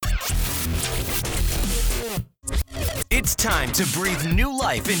It's time to breathe new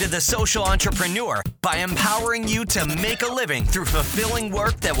life into the social entrepreneur by empowering you to make a living through fulfilling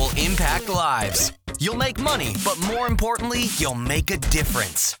work that will impact lives. You'll make money, but more importantly, you'll make a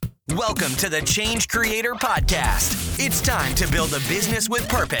difference. Welcome to the Change Creator Podcast. It's time to build a business with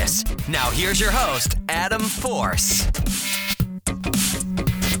purpose. Now here's your host, Adam Force.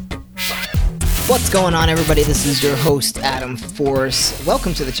 What's going on, everybody? This is your host, Adam Force.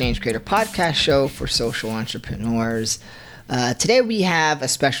 Welcome to the Change Creator Podcast show for social entrepreneurs. Today we have a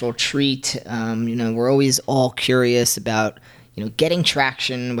special treat. We're always all curious about getting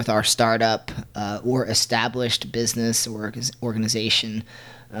traction with our startup or established business or organization.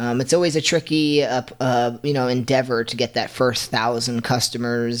 It's always a tricky, endeavor to get that first 1,000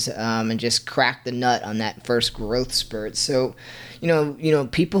 customers and just crack the nut on that first growth spurt. So,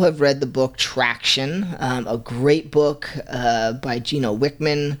 people have read the book Traction, a great book by Gino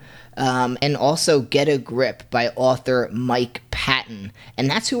Wickman, and also Get a Grip by author Mike Patton. And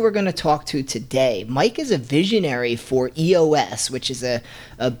that's who we're going to talk to today. Mike is a visionary for EOS, which is a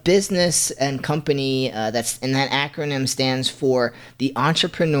business and company and that acronym stands for the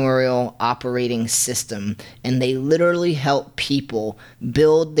Entrepreneurial Operating System. And they literally help people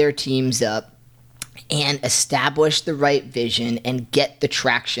build their teams up and establish the right vision and get the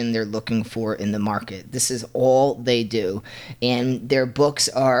traction they're looking for in the market. This is all they do. And their books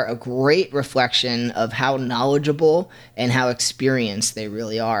are a great reflection of how knowledgeable and how experienced they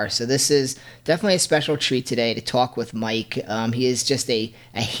really are. So this is definitely a special treat today to talk with Mike. He is just a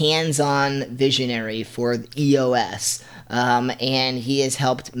hands-on visionary for EOS. And he has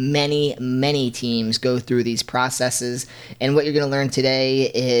helped many teams go through these processes. And what you're going to learn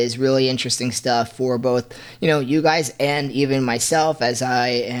today is really interesting stuff for both, you guys and even myself as I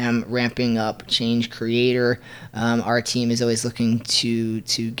am ramping up Change Creator. Our team is always looking to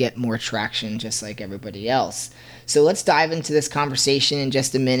get more traction just like everybody else. So let's dive into this conversation in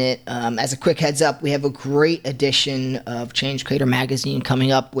just a minute. As a quick heads up, we have a great edition of Change Creator Magazine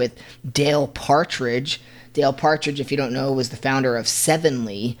coming up with Dale Partridge. Dale Partridge, if you don't know, was the founder of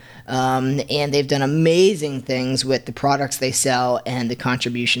Sevenly, and they've done amazing things with the products they sell and the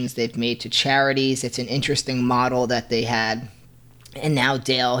contributions they've made to charities. It's an interesting model that they had. And now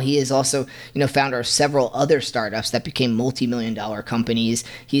Dale, he is also, founder of several other startups that became multi-million-dollar companies.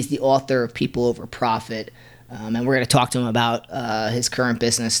 He's the author of People Over Profit. And we're going to talk to him about his current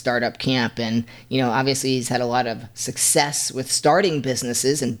business, Startup Camp. And, obviously he's had a lot of success with starting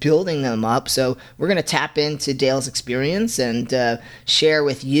businesses and building them up. So we're going to tap into Dale's experience and share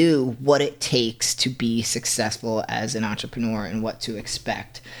with you what it takes to be successful as an entrepreneur and what to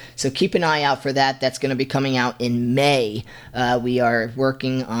expect. So keep an eye out for that. That's going to be coming out in May. We are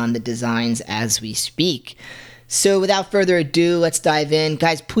working on the designs as we speak. So without further ado, let's dive in.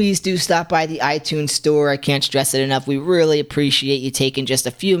 Guys, please do stop by the iTunes store. I can't stress it enough. We really appreciate you taking just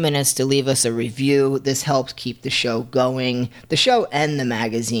a few minutes to leave us a review. This helps keep the show going, the show and the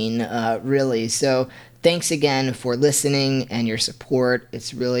magazine, really. So thanks again for listening and your support.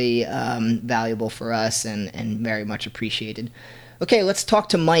 It's really valuable for us and very much appreciated. Okay, let's talk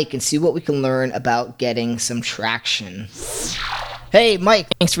to Mike and see what we can learn about getting some traction. Hey, Mike,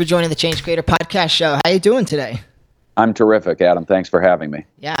 thanks for joining the Change Creator Podcast show. How you doing today? I'm terrific, Adam. Thanks for having me.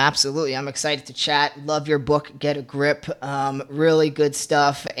 Yeah, absolutely. I'm excited to chat. Love your book, Get a Grip. Really good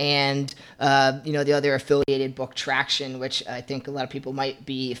stuff. And, the other affiliated book, Traction, which I think a lot of people might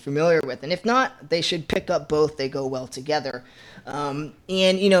be familiar with. And if not, they should pick up both. They go well together.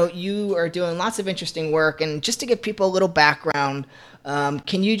 You are doing lots of interesting work. And just to give people a little background,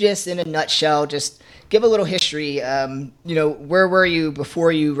 can you just, in a nutshell, just give a little history? Where were you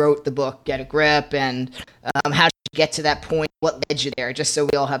before you wrote the book, Get a Grip? And how did you get to that point? What led you there? Just so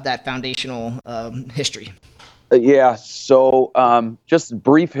we all have that foundational history. So just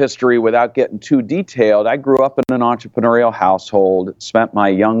brief history without getting too detailed. I grew up in an entrepreneurial household, spent my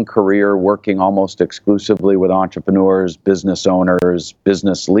young career working almost exclusively with entrepreneurs, business owners,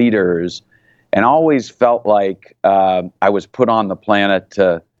 business leaders, and always felt like I was put on the planet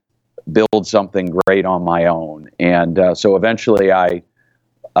to build something great on my own. And so eventually I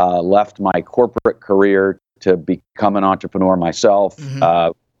left my corporate career to become an entrepreneur myself,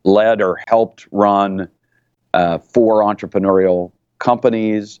 led or helped run 4 entrepreneurial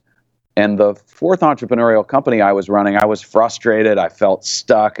companies. And the 4th entrepreneurial company I was running, I was frustrated. I felt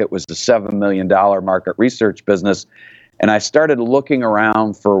stuck. It was a $7 million market research business. And I started looking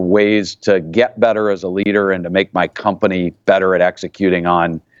around for ways to get better as a leader and to make my company better at executing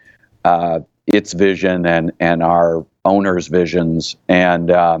on its vision and our owners' visions.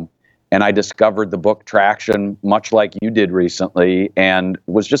 And I discovered the book Traction, much like you did recently, and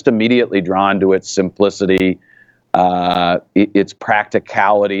was just immediately drawn to its simplicity, its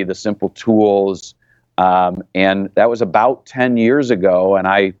practicality, the simple tools. And that was about 10 years ago. And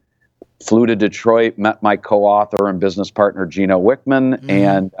I flew to Detroit, met my co-author and business partner, Gino Wickman,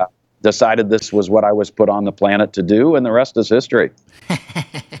 and decided this was what I was put on the planet to do. And the rest is history.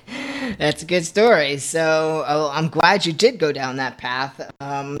 That's a good story. So I'm glad you did go down that path.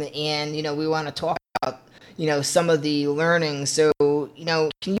 And, we want to talk about, some of the learning. So,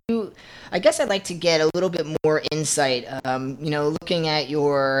 can you, I guess I'd like to get a little bit more insight, looking at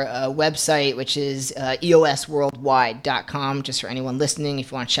your website, which is eosworldwide.com, just for anyone listening,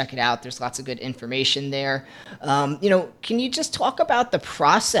 if you want to check it out, there's lots of good information there. Can you just talk about the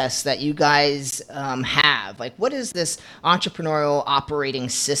process that you guys have? Like, what is this entrepreneurial operating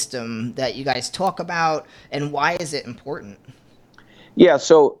system that you guys talk about, and why is it important? Yeah,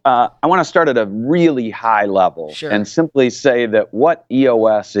 so I want to start at a really high level and simply say that what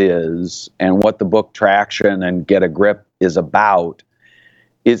EOS is and what the book Traction and Get a Grip is about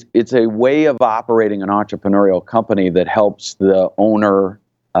is it's a way of operating an entrepreneurial company that helps the owner,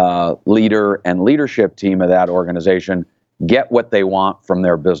 leader, and leadership team of that organization get what they want from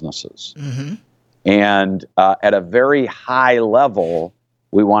their businesses. Mm-hmm. And at a very high level,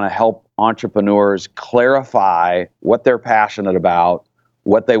 we want to help entrepreneurs clarify what they're passionate about,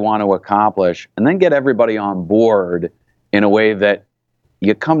 what they want to accomplish, and then get everybody on board in a way that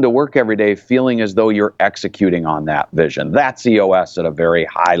you come to work every day feeling as though you're executing on that vision. That's EOS at a very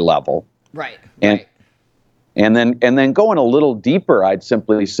high level. Right. And then going a little deeper, I'd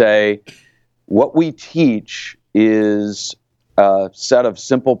simply say what we teach is a set of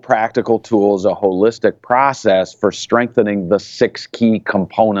simple practical tools, a holistic process for strengthening the 6 key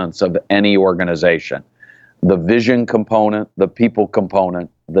components of any organization: the vision component, the people component,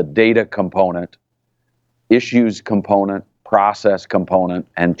 the data component, issues component, process component,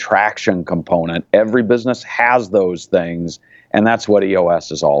 and traction component. Every business has those things, and that's what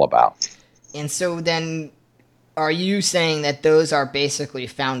EOS is all about. And so then, are you saying that those are basically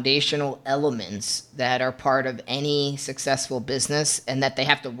foundational elements that are part of any successful business and that they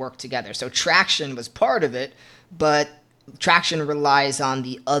have to work together? So Traction was part of it, but Traction relies on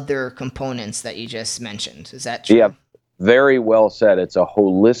the other components that you just mentioned. Is that true? Yeah, very well said. It's a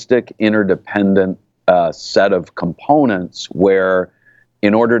holistic, interdependent set of components where,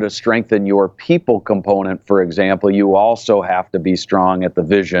 in order to strengthen your people component, for example, you also have to be strong at the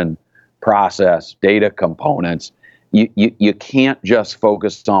vision, process, data components. You can't just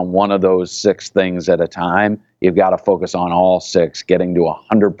focus on one of those 6 things at a time. You've got to focus on all 6, getting to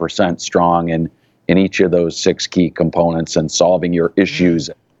 100% strong in each of those 6 key components and solving your issues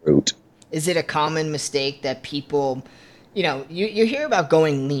at the root. Is it a common mistake that people, you hear about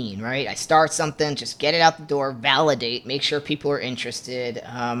going lean, right? I start something, just get it out the door, validate, make sure people are interested,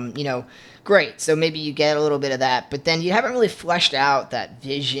 great. So maybe you get a little bit of that, but then you haven't really fleshed out that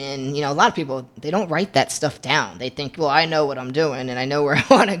vision. A lot of people, they don't write that stuff down. They think, well, I know what I'm doing and I know where I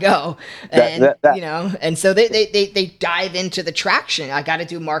want to go. And, and so they dive into the traction. I got to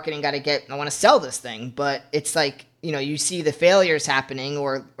do marketing, I want to sell this thing. But it's like, you see the failures happening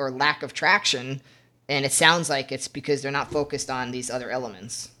or lack of traction. And it sounds like it's because they're not focused on these other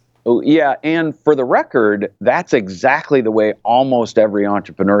elements. Oh, yeah, and for the record, that's exactly the way almost every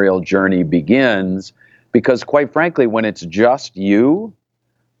entrepreneurial journey begins, because quite frankly, when it's just you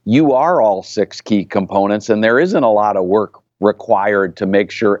are all 6 key components, and there isn't a lot of work required to make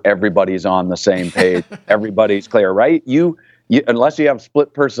sure everybody's on the same page, everybody's clear, right? You, unless you have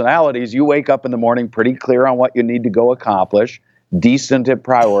split personalities, you wake up in the morning pretty clear on what you need to go accomplish, decent at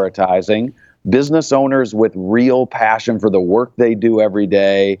prioritizing. Business owners with real passion for the work they do every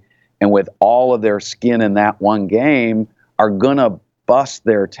day and with all of their skin in that one game are going to bust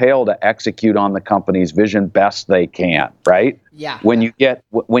their tail to execute on the company's vision best they can, right? Yeah. When you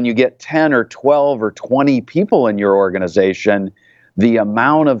get 10 or 12 or 20 people in your organization, the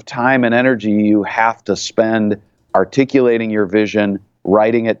amount of time and energy you have to spend articulating your vision,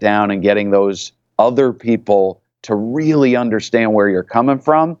 writing it down, and getting those other people to really understand where you're coming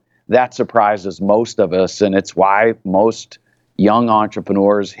from, that surprises most of us, and it's why most young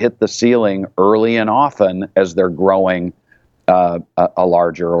entrepreneurs hit the ceiling early and often as they're growing a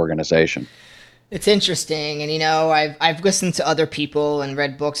larger organization. It's interesting, and I've listened to other people and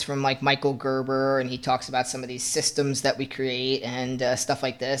read books from like Michael Gerber, and he talks about some of these systems that we create and stuff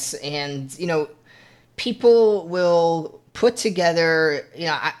like this. And people will put together.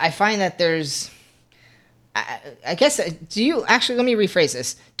 I find that there's. I guess, let me rephrase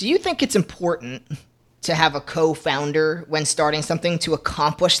this. Do you think it's important to have a co-founder when starting something to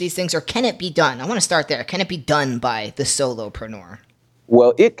accomplish these things, or can it be done? I want to start there. Can it be done by the solopreneur?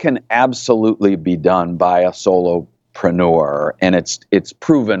 Well, it can absolutely be done by a solopreneur, and it's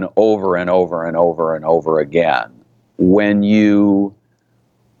proven over and over and over and over again. When you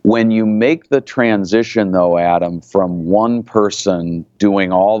make the transition, though, Adam, from one person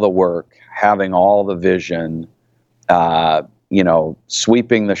doing all the work, having all the vision,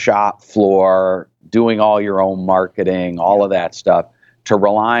 sweeping the shop floor, doing all your own marketing, all of that stuff, to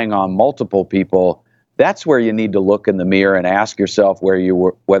relying on multiple people, that's where you need to look in the mirror and ask yourself whether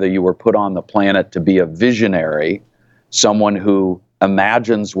you were put on the planet to be a visionary, someone who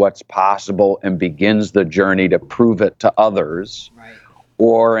imagines what's possible and begins the journey to prove it to others, right,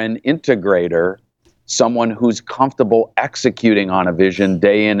 or an integrator, someone who's comfortable executing on a vision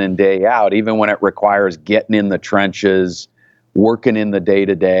day in and day out, even when it requires getting in the trenches, working in the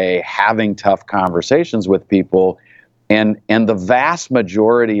day-to-day, having tough conversations with people. And the vast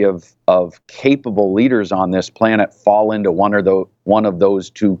majority of capable leaders on this planet fall into one of those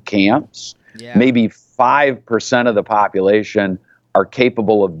two camps. Yeah. Maybe 5% of the population are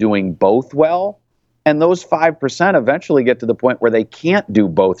capable of doing both well. And those 5% eventually get to the point where they can't do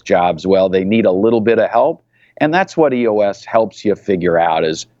both jobs well. They need a little bit of help. And that's what EOS helps you figure out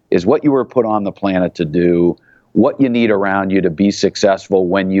is what you were put on the planet to do, what you need around you to be successful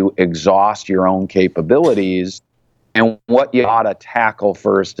when you exhaust your own capabilities, and what you ought to tackle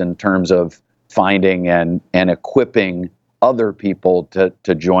first in terms of finding and equipping other people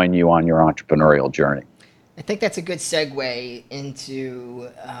to join you on your entrepreneurial journey. I think that's a good segue into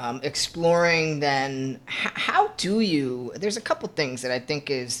exploring then how do you, there's a couple things that I think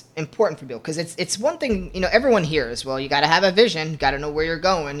is important for people, because it's one thing, everyone hears, well, you got to have a vision, got to know where you're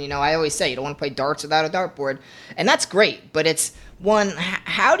going. I always say you don't want to play darts without a dartboard, and that's great, but it's one,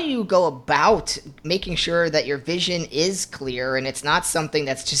 how do you go about making sure that your vision is clear and it's not something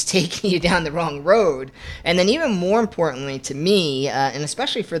that's just taking you down the wrong road? And then even more importantly to me, and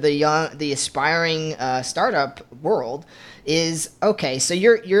especially for the aspiring startup world, is, okay, so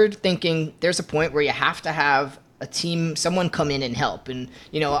you're thinking there's a point where you have to have a team, someone come in and help. And,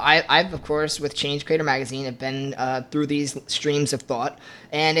 I've, of course, with Change Creator Magazine, have been through these streams of thought.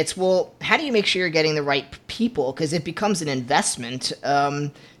 And it's, well, how do you make sure you're getting the right people? Because it becomes an investment.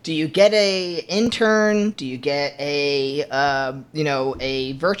 Do you get a intern? Do you get a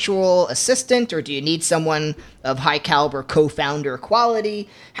virtual assistant? Or do you need someone of high caliber co-founder quality?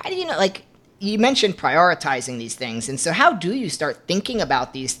 How do you know, you mentioned prioritizing these things. And so how do you start thinking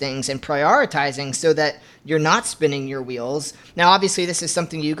about these things and prioritizing so that you're not spinning your wheels? Now, obviously, this is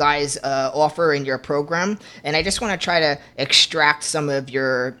something you guys offer in your program. And I just want to try to extract some of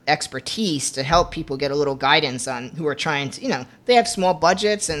your expertise to help people get a little guidance on who are trying to, they have small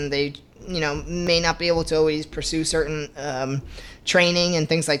budgets and they, may not be able to always pursue certain training and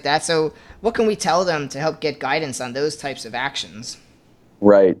things like that. So what can we tell them to help get guidance on those types of actions?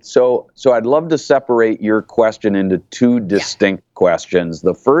 Right. So I'd love to separate your question into two distinct questions.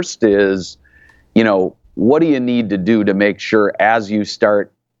 The first is, what do you need to do to make sure as you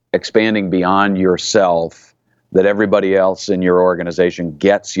start expanding beyond yourself that everybody else in your organization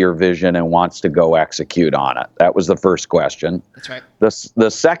gets your vision and wants to go execute on it? That was the first question. That's right. The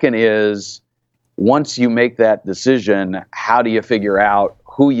second is, once you make that decision, how do you figure out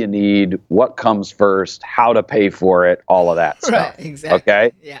who you need, what comes first, how to pay for it, all of that stuff. Right, exactly.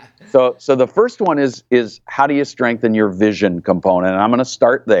 Okay? Yeah. So the first one is how do you strengthen your vision component? And I'm going to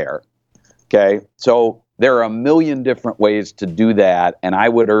start there. Okay? So there are a million different ways to do that, and I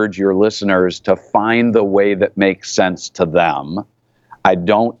would urge your listeners to find the way that makes sense to them. I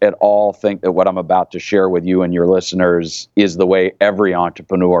don't at all think that what I'm about to share with you and your listeners is the way every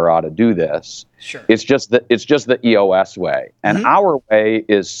entrepreneur ought to do this. Sure. It's just the EOS way. And our way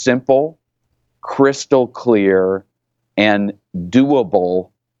is simple, crystal clear, and doable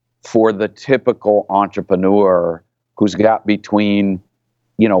for the typical entrepreneur who's got between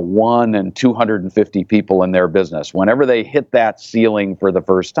 1 and 250 people in their business. Whenever they hit that ceiling for the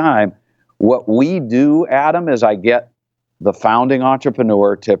first time, what we do, Adam, is I get the founding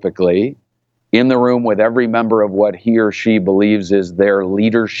entrepreneur typically in the room with every member of what he or she believes is their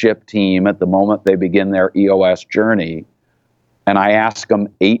leadership team at the moment they begin their EOS journey. And I ask them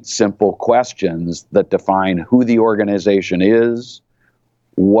 8 simple questions that define who the organization is,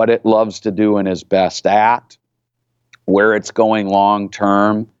 what it loves to do and is best at, where it's going long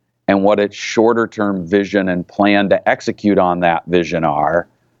term, and what its shorter term vision and plan to execute on that vision are,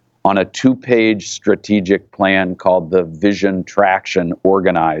 on a 2-page strategic plan called the Vision Traction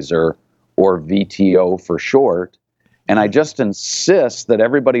Organizer, or VTO for short. And I just insist that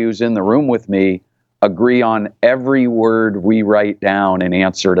everybody who's in the room with me agree on every word we write down in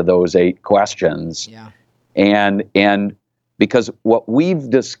answer to those 8 questions. Yeah. And because what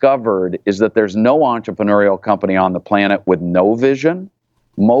we've discovered is that there's no entrepreneurial company on the planet with no vision.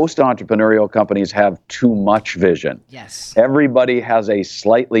 Most entrepreneurial companies have too much vision. Yes. Everybody has a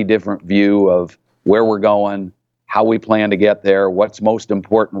slightly different view of where we're going, how we plan to get there, what's most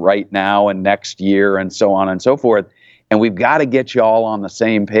important right now and next year, and so on and so forth. And we've got to get you all on the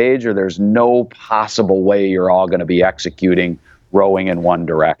same page, or there's no possible way you're all going to be executing, rowing in one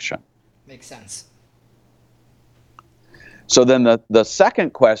direction. Makes sense. So then the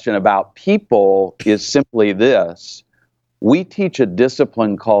second question about people is simply this. We teach a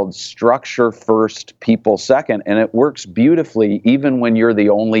discipline called structure first, people second, and it works beautifully even when you're the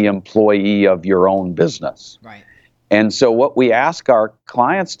only employee of your own business. Right. And so what we ask our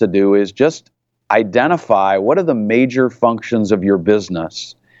clients to do is just identify what are the major functions of your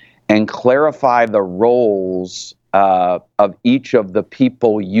business and clarify the roles of each of the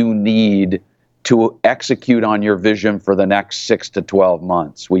people you need to execute on your vision for the next 6 to 12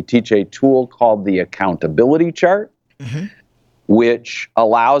 months. We teach a tool called the accountability chart, which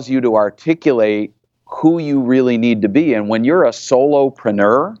allows you to articulate who you really need to be. And when you're a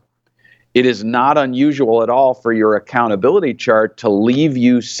solopreneur, it is not unusual at all for your accountability chart to leave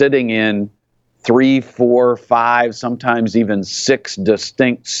you sitting in 3, 4, 5, sometimes even 6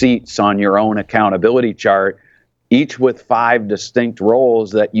 distinct seats on your own accountability chart, each with 5 distinct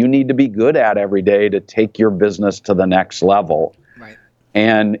roles that you need to be good at every day to take your business to the next level. Right.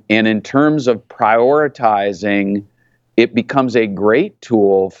 And in terms of prioritizing, it becomes a great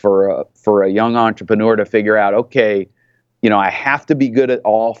tool for a young entrepreneur to figure out, okay, I have to be good at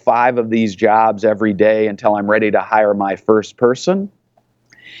all 5 of these jobs every day until I'm ready to hire my first person.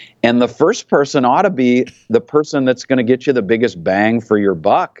 And the first person ought to be the person that's going to get you the biggest bang for your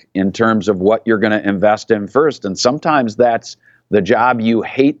buck in terms of what you're going to invest in first. And sometimes that's the job you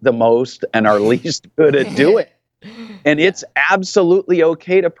hate the most and are least good at doing. And it's absolutely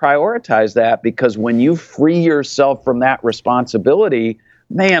okay to prioritize that, because when you free yourself from that responsibility,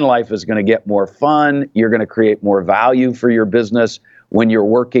 man, life is going to get more fun. You're going to create more value for your business when you're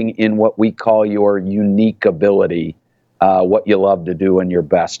working in what we call your unique ability, what you love to do and you're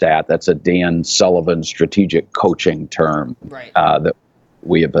best at. That's a Dan Sullivan strategic coaching term, right, that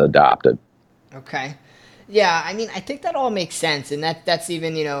we have adopted. Okay. Yeah, I mean, I think that all makes sense. And that's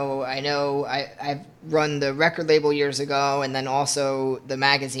even, I know I've run the record label years ago and then also the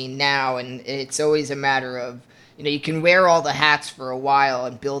magazine now. And it's always a matter of, you can wear all the hats for a while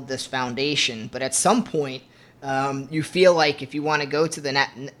and build this foundation. But at some point, you feel like if you want to go to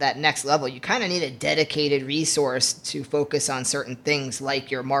that next level, you kind of need a dedicated resource to focus on certain things like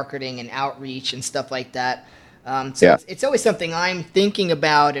your marketing and outreach and stuff like that. It's always something I'm thinking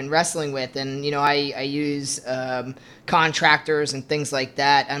about and wrestling with. And, I use contractors and things like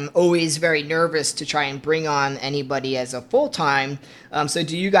that. I'm always very nervous to try and bring on anybody as a full-time. So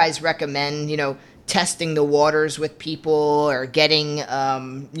do you guys recommend, testing the waters with people or getting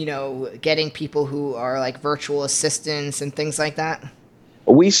people who are like virtual assistants and things like that?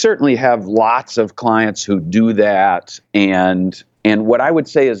 We certainly have lots of clients who do that. And what I would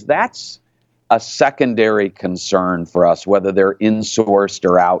say is that's a secondary concern for us, whether they're insourced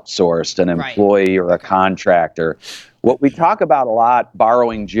or outsourced, an employee or a contractor. What we talk about a lot,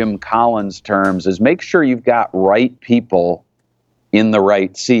 borrowing Jim Collins' terms, is make sure you've got right people in the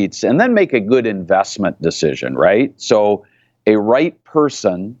right seats, and then make a good investment decision, right? So a right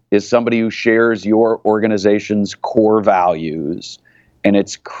person is somebody who shares your organization's core values, and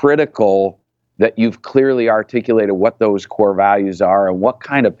it's critical that you've clearly articulated what those core values are and what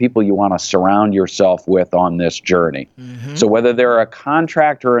kind of people you want to surround yourself with on this journey. So whether they're a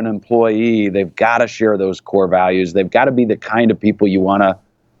contractor or an employee, they've got to share those core values. They've got to be the kind of people you want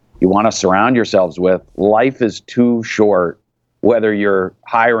to surround yourselves with. Life is too short, whether you're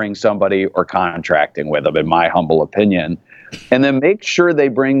hiring somebody or contracting with them, in my humble opinion. And then make sure they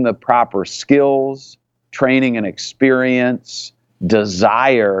bring the proper skills, training and experience,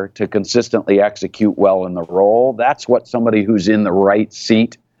 desire to consistently execute well in the role. That's what somebody who's in the right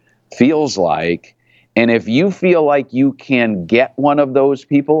seat feels like. And if you feel like you can get one of those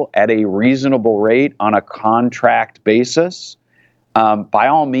people at a reasonable rate on a contract basis, by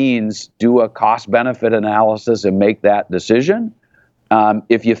all means, do a cost-benefit analysis and make that decision.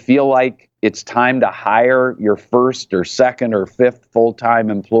 If you feel like it's time to hire your first or second or fifth full-time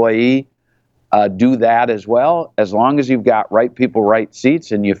employee, do that as well. As long as you've got right people, right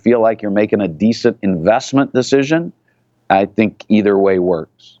seats, and you feel like you're making a decent investment decision, I think either way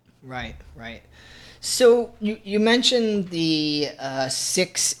works. Right. So you mentioned the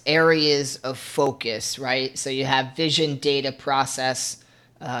 6 areas of focus, right? So you have vision, data, process,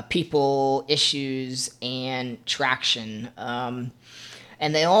 people, issues, and traction.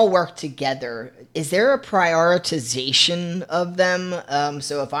 And they all work together. Is there a prioritization of them?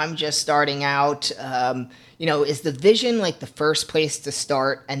 So if I'm just starting out, is the vision like the first place to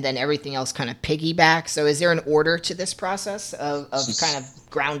start and then everything else kind of piggyback? So is there an order to this process of kind of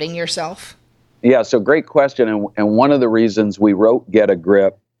grounding yourself? Yeah, so great question. And one of the reasons we wrote Get a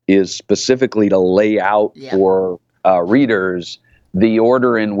Grip is specifically to lay out for readers the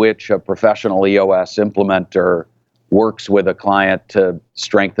order in which a professional EOS implementer works with a client to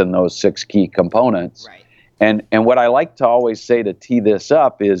strengthen those 6 key components. Right. And what I like to always say to tee this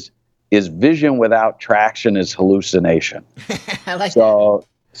up is vision without traction is hallucination. I like that.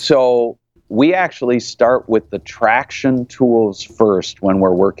 So we actually start with the traction tools first when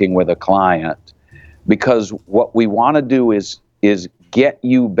we're working with a client, because what we want to do is get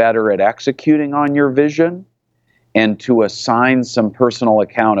you better at executing on your vision and to assign some personal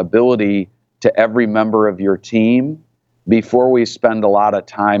accountability to every member of your team before we spend a lot of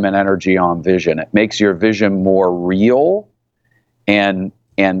time and energy on vision. It makes your vision more real and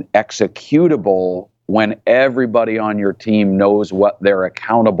executable when everybody on your team knows what they're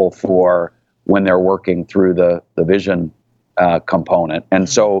accountable for when they're working through the vision component. And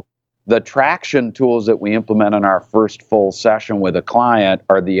so the traction tools that we implement in our first full session with a client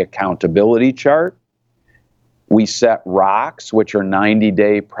are the accountability chart. We set rocks, which are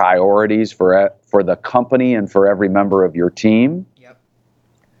 90-day priorities for the company and for every member of your team. Yep.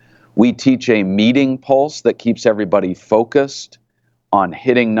 We teach a meeting pulse that keeps everybody focused on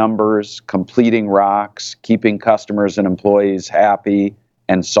hitting numbers, completing rocks, keeping customers and employees happy,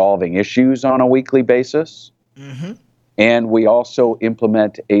 and solving issues on a weekly basis. Mm-hmm. And we also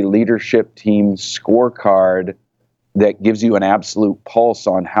implement a leadership team scorecard that gives you an absolute pulse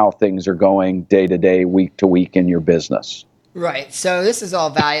on how things are going day to day, week to week in your business. Right. So this is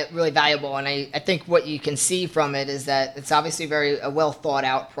all really valuable. And I think what you can see from it is that it's obviously a well thought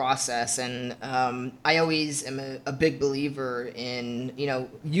out process. And I always am a big believer in,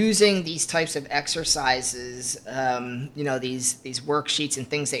 using these types of exercises, these worksheets and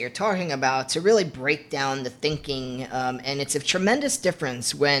things that you're talking about to really break down the thinking. And it's a tremendous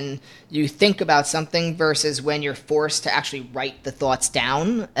difference when you think about something versus when you're forced to actually write the thoughts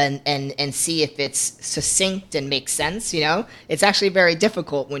down and see if it's succinct and makes sense, It's actually very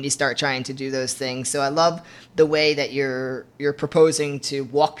difficult when you start trying to do those things. So I love the way that you're proposing to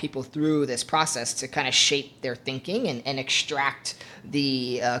walk people through this process to kind of shape their thinking and extract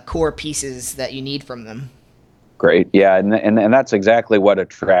the core pieces that you need from them. Great. Yeah. And that's exactly what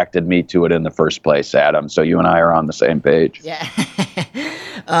attracted me to it in the first place, Adam. So you and I are on the same page. Yeah.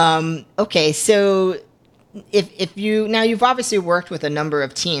 Okay. So you've obviously worked with a number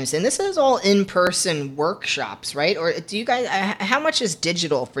of teams, and this is all in-person workshops, right? Or do you guys, how much is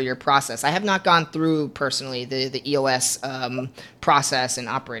digital for your process? I have not gone through personally the EOS process and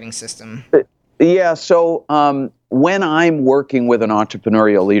operating system. Yeah. So when I'm working with an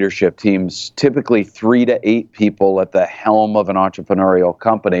entrepreneurial leadership team, typically 3 to 8 people at the helm of an entrepreneurial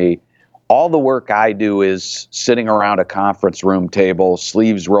company, all the work I do is sitting around a conference room table,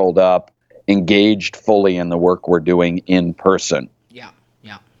 sleeves rolled up, engaged fully in the work we're doing in person. Yeah.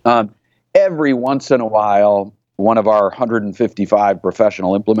 Every once in a while, one of our 155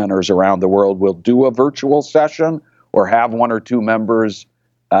 professional implementers around the world will do a virtual session or have 1 or 2 members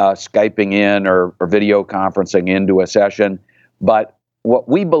Skyping in or video conferencing into a session. But what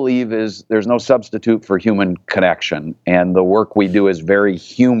we believe is there's no substitute for human connection, and the work we do is very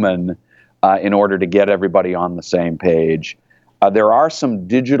human in order to get everybody on the same page. There are some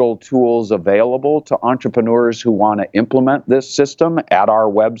digital tools available to entrepreneurs who want to implement this system at our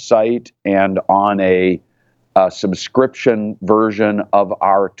website and on a subscription version of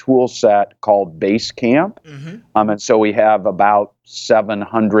our tool set called Basecamp. Mm-hmm. And so we have about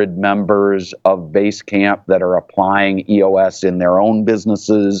 700 members of Basecamp that are applying EOS in their own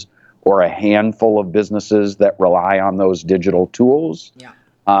businesses, or a handful of businesses that rely on those digital tools. Yeah.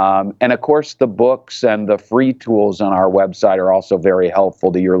 And of course, the books and the free tools on our website are also very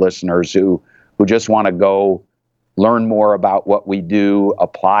helpful to your listeners who just want to go learn more about what we do,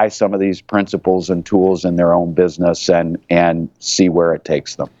 apply some of these principles and tools in their own business, and see where it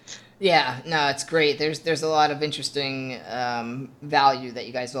takes them. Yeah, no, it's great. There's a lot of interesting value that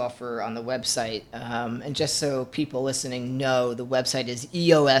you guys offer on the website. And just so people listening know, the website is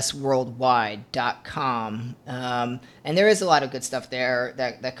eosworldwide.com. And there is a lot of good stuff there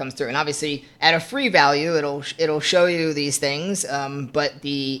that comes through. And obviously, at a free value, it'll show you these things. But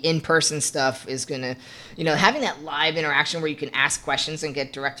the in-person stuff is gonna, having that live interaction where you can ask questions and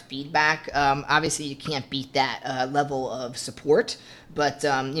get direct feedback. Obviously, you can't beat that level of support. But,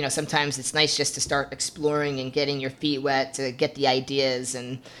 sometimes it's nice just to start exploring and getting your feet wet to get the ideas.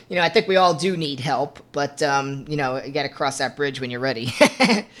 And, I think we all do need help, but, you got to cross that bridge when you're ready.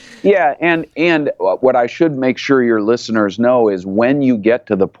 Yeah, and what I should make sure your listeners know is when you get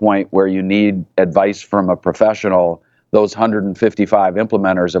to the point where you need advice from a professional, those 155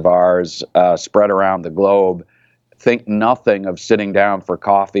 implementers of ours spread around the globe, think nothing of sitting down for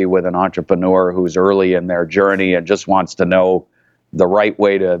coffee with an entrepreneur who's early in their journey and just wants to know the right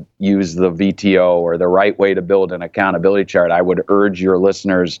way to use the VTO or the right way to build an accountability chart. I would urge your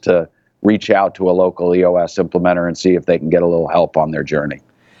listeners to reach out to a local EOS implementer and see if they can get a little help on their journey.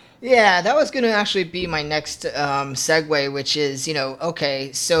 Yeah, that was going to actually be my next segue, which is,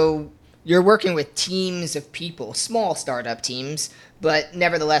 okay, so you're working with teams of people, small startup teams, but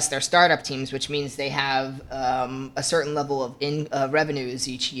nevertheless, they're startup teams, which means they have a certain level of revenues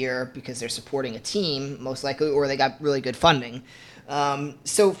each year because they're supporting a team, most likely, or they got really good funding.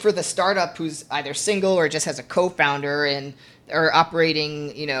 So for the startup who's either single or just has a co-founder and are operating,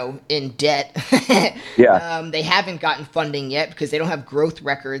 in debt, yeah, they haven't gotten funding yet because they don't have growth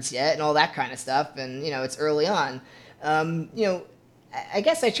records yet and all that kind of stuff. And, it's early on. I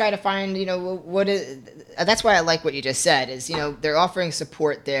guess I try to find, what is, that's why I like what you just said is, they're offering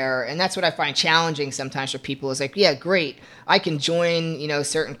support there. And that's what I find challenging sometimes for people is like, yeah, great. I can join,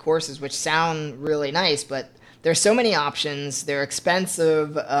 certain courses, which sound really nice, but there's so many options. They're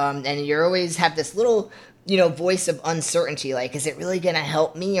expensive. And you always have this little, voice of uncertainty. Like, is it really going to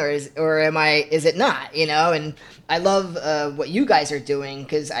help me is it not, and I love what you guys are doing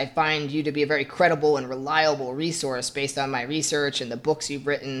because I find you to be a very credible and reliable resource based on my research and the books you've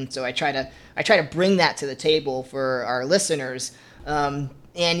written. So I try to bring that to the table for our listeners. And,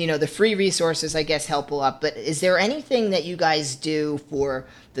 the free resources, I guess, help a lot. But is there anything that you guys do for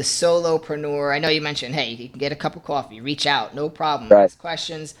the solopreneur? I know you mentioned, hey, you can get a cup of coffee, reach out, no problem, right. Ask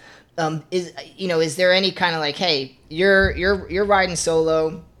questions. Is there any kind of like, hey, you're riding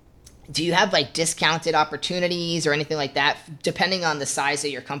solo? Do you have like discounted opportunities or anything like that, depending on the size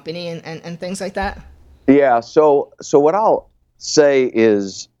of your company and things like that? Yeah. So what I'll say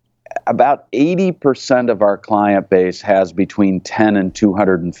is about 80% of our client base has between 10 and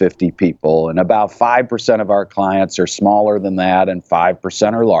 250 people, and about 5% of our clients are smaller than that, and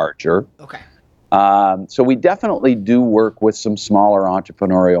 5% are larger. Okay. So we definitely do work with some smaller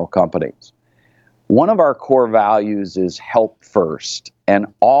entrepreneurial companies. One of our core values is help first, and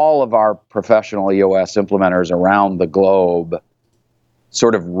all of our professional EOS implementers around the globe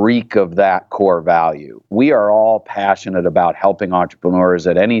sort of reek of that core value. We are all passionate about helping entrepreneurs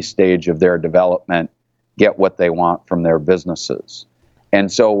at any stage of their development get what they want from their businesses. And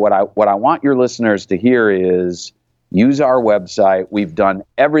so what I want your listeners to hear is use our website. We've done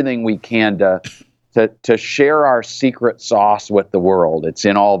everything we can to share our secret sauce with the world. It's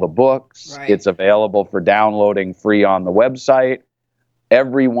in all the books. Right. It's available for downloading free on the website.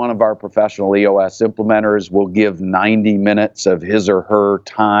 Every one of our professional EOS implementers will give 90 minutes of his or her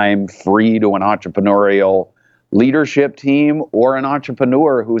time free to an entrepreneurial leadership team or an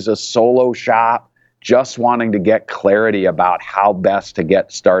entrepreneur who's a solo shop just wanting to get clarity about how best to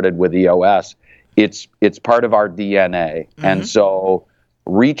get started with EOS. It's part of our DNA. Mm-hmm. And so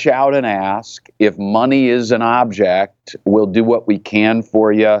reach out and ask. If money is an object, we'll do what we can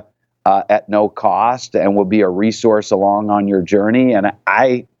for you at no cost, and will be a resource along on your journey. And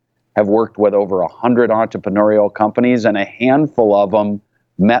I have worked with over 100 entrepreneurial companies, and a handful of them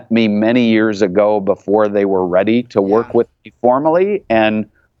met me many years ago before they were ready to work with me formally. And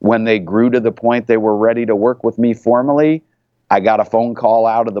when they grew to the point they were ready to work with me formally, I got a phone call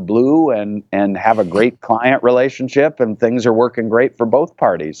out of the blue and have a great client relationship, and things are working great for both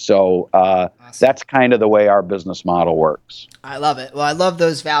parties. So awesome. That's kind of the way our business model works. I love it. Well, I love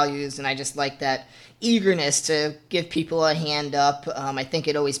those values, and I just like that eagerness to give people a hand up. I think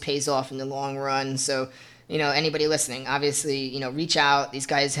it always pays off in the long run. So, anybody listening, obviously, reach out. These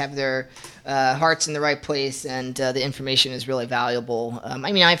guys have their hearts in the right place, and the information is really valuable.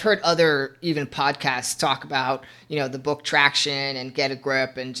 I've heard other even podcasts talk about, the book Traction and Get a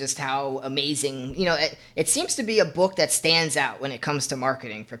Grip, and just how amazing, it seems to be a book that stands out when it comes to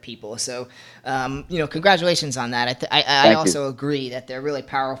marketing for people. So, congratulations on that. I also agree that they're really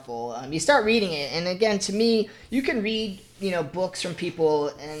powerful. You start reading it, and again, to me, you can read books from people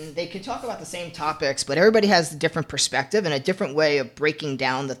and they can talk about the same topics, but everybody has a different perspective and a different way of breaking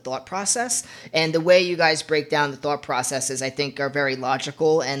down the thought process. And the way you guys break down the thought processes, I think, are very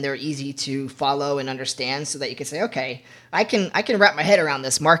logical and they're easy to follow and understand, so that you can say, okay, I can wrap my head around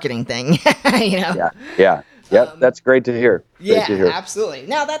this marketing thing. Yeah. Yep, that's great to hear. Absolutely.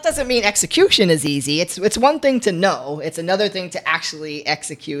 Now, that doesn't mean execution is easy. It's one thing to know. It's another thing to actually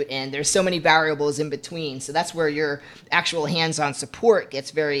execute, and there's so many variables in between. So that's where your actual hands-on support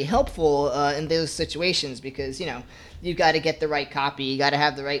gets very helpful in those situations, because, you got to get the right copy. You got to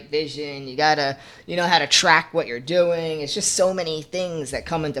have the right vision. You got to, how to track what you're doing. It's just so many things that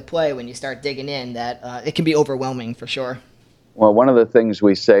come into play when you start digging in that it can be overwhelming for sure. Well, one of the things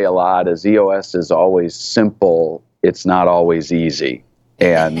we say a lot is EOS is always simple. It's not always easy.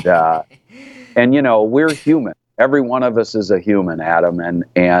 And, we're human. Every one of us is a human, Adam.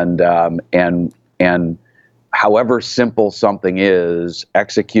 And however simple something is,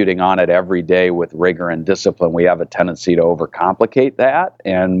 executing on it every day with rigor and discipline, we have a tendency to overcomplicate that.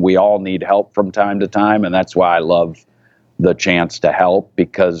 And we all need help from time to time. And that's why I love the chance to help,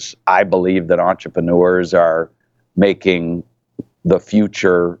 because I believe that entrepreneurs are making the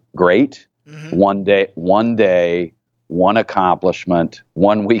future great. Mm-hmm. One day, one accomplishment,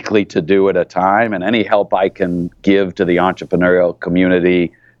 one weekly to-do at a time, and any help I can give to the entrepreneurial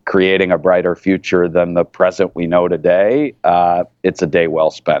community creating a brighter future than the present we know today, it's a day well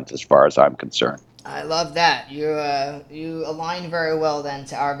spent as far as I'm concerned. I love that. You align very well then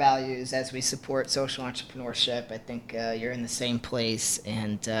to our values as we support social entrepreneurship. I think you're in the same place,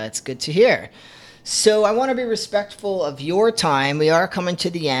 and it's good to hear. So I want to be respectful of your time. We are coming to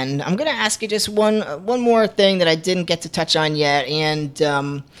the end. I'm going to ask you just one more thing that I didn't get to touch on yet.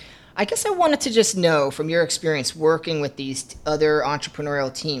 And I guess I wanted to just know, from your experience working with these other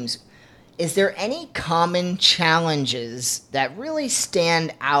entrepreneurial teams, is there any common challenges that really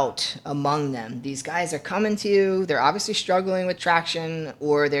stand out among them? These guys are coming to you, they're obviously struggling with traction,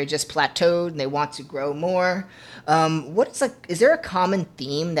 or they're just plateaued and they want to grow more. Is there a common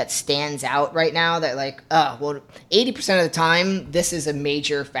theme that stands out right now that 80% of the time, this is a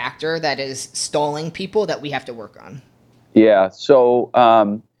major factor that is stalling people that we have to work on? Yeah.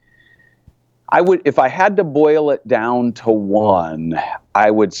 So, if I had to boil it down to one,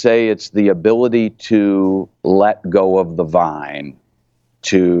 I would say it's the ability to let go of the vine.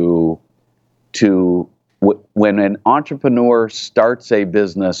 When an entrepreneur starts a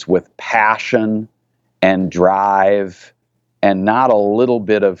business with passion and drive and not a little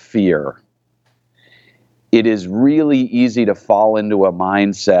bit of fear, it is really easy to fall into a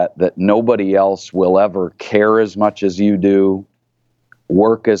mindset that nobody else will ever care as much as you do,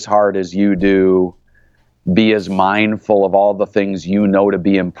 work as hard as you do, be as mindful of all the things you know to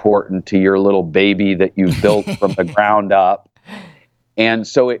be important to your little baby that you've built from the ground up. And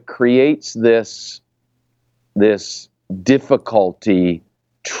so it creates this difficulty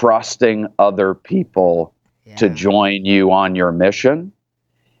trusting other people to join you on your mission.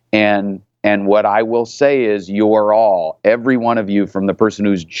 And what I will say is, every one of you, from the person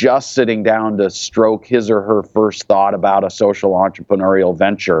who's just sitting down to stroke his or her first thought about a social entrepreneurial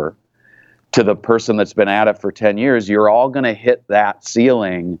venture, to the person that's been at it for 10 years, you're all going to hit that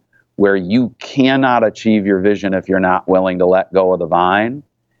ceiling where you cannot achieve your vision if you're not willing to let go of the vine.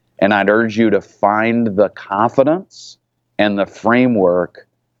 And I'd urge you to find the confidence and the framework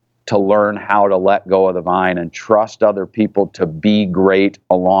to learn how to let go of the vine and trust other people to be great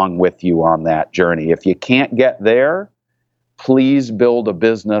along with you on that journey. If you can't get there, please build a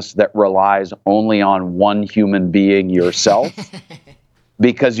business that relies only on one human being, yourself,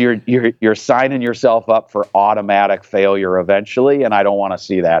 because you're signing yourself up for automatic failure eventually, and I don't want to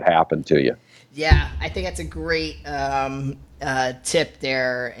see that happen to you. Yeah, I think that's a great tip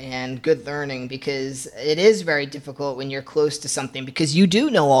there, and good learning, because it is very difficult when you're close to something, because you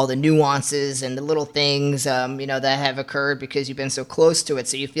do know all the nuances and the little things that have occurred because you've been so close to it.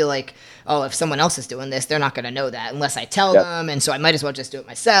 So you feel like, oh, if someone else is doing this, they're not going to know that unless I tell them, and so I might as well just do it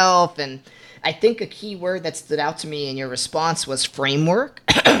myself. And I think a key word that stood out to me in your response was framework.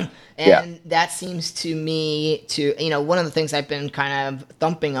 And that seems to me to, one of the things I've been kind of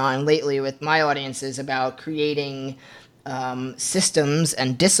thumping on lately with my audience is about creating systems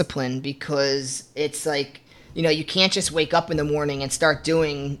and discipline, because it's like, you can't just wake up in the morning and start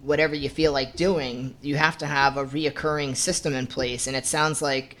doing whatever you feel like doing. You have to have a reoccurring system in place. And it sounds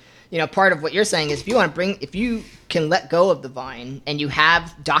like, part of what you're saying is if you can let go of the vine and you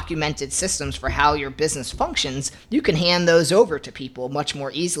have documented systems for how your business functions, you can hand those over to people much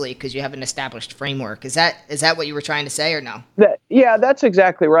more easily because you have an established framework. Is that what you were trying to say, or no? Yeah, that's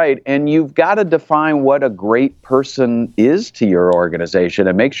exactly right. And you've got to define what a great person is to your organization,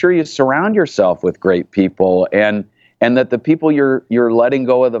 and make sure you surround yourself with great people, and that the people you're letting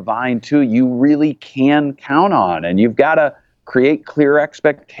go of the vine to, you really can count on. And you've got to create clear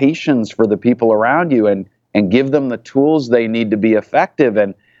expectations for the people around you, and give them the tools they need to be effective.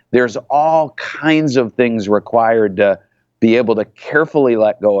 And there's all kinds of things required to be able to carefully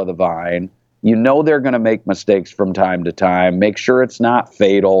let go of the vine. They're going to make mistakes from time to time. Make sure it's not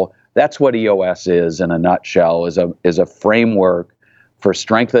fatal. That's what EOS is in a nutshell, is a framework for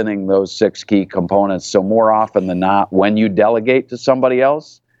strengthening those 6 key components. So more often than not, when you delegate to somebody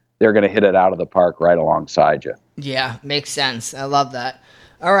else, they're going to hit it out of the park right alongside you. Yeah, makes sense. I love that.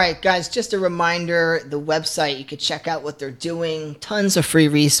 All right, guys, just a reminder, the website, you could check out what they're doing. Tons of free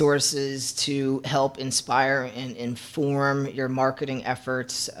resources to help inspire and inform your marketing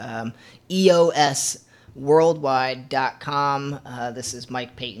efforts. EOSworldwide.com. This is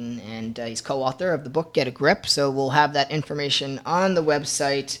Mike Payton, and he's co-author of the book, Get a Grip. So we'll have that information on the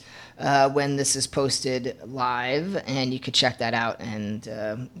website when this is posted live, and you could check that out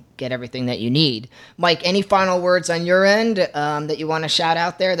and get everything that you need. Mike, any final words on your end that you want to shout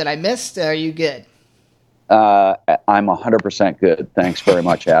out there that I missed? Are you good? I'm 100% good. Thanks very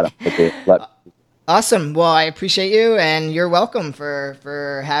much, Adam. Awesome. Well, I appreciate you, and you're welcome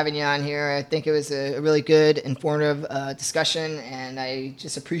for having you on here. I think it was a really good, informative discussion, and I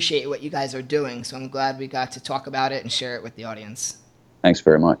just appreciate what you guys are doing. So I'm glad we got to talk about it and share it with the audience. Thanks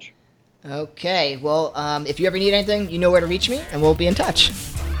very much. Okay. Well, if you ever need anything, you know where to reach me, and we'll be in touch.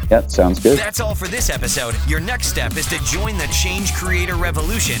 Yeah, sounds good. That's all for this episode. Your next step is to join the Change Creator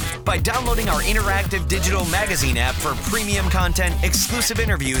Revolution by downloading our interactive digital magazine app for premium content, exclusive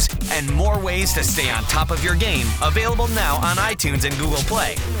interviews, and more ways to stay on top of your game. Available now on iTunes and Google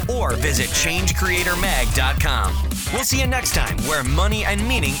Play. Or visit changecreatormag.com. We'll see you next time where money and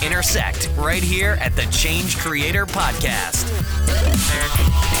meaning intersect, right here at the Change Creator Podcast.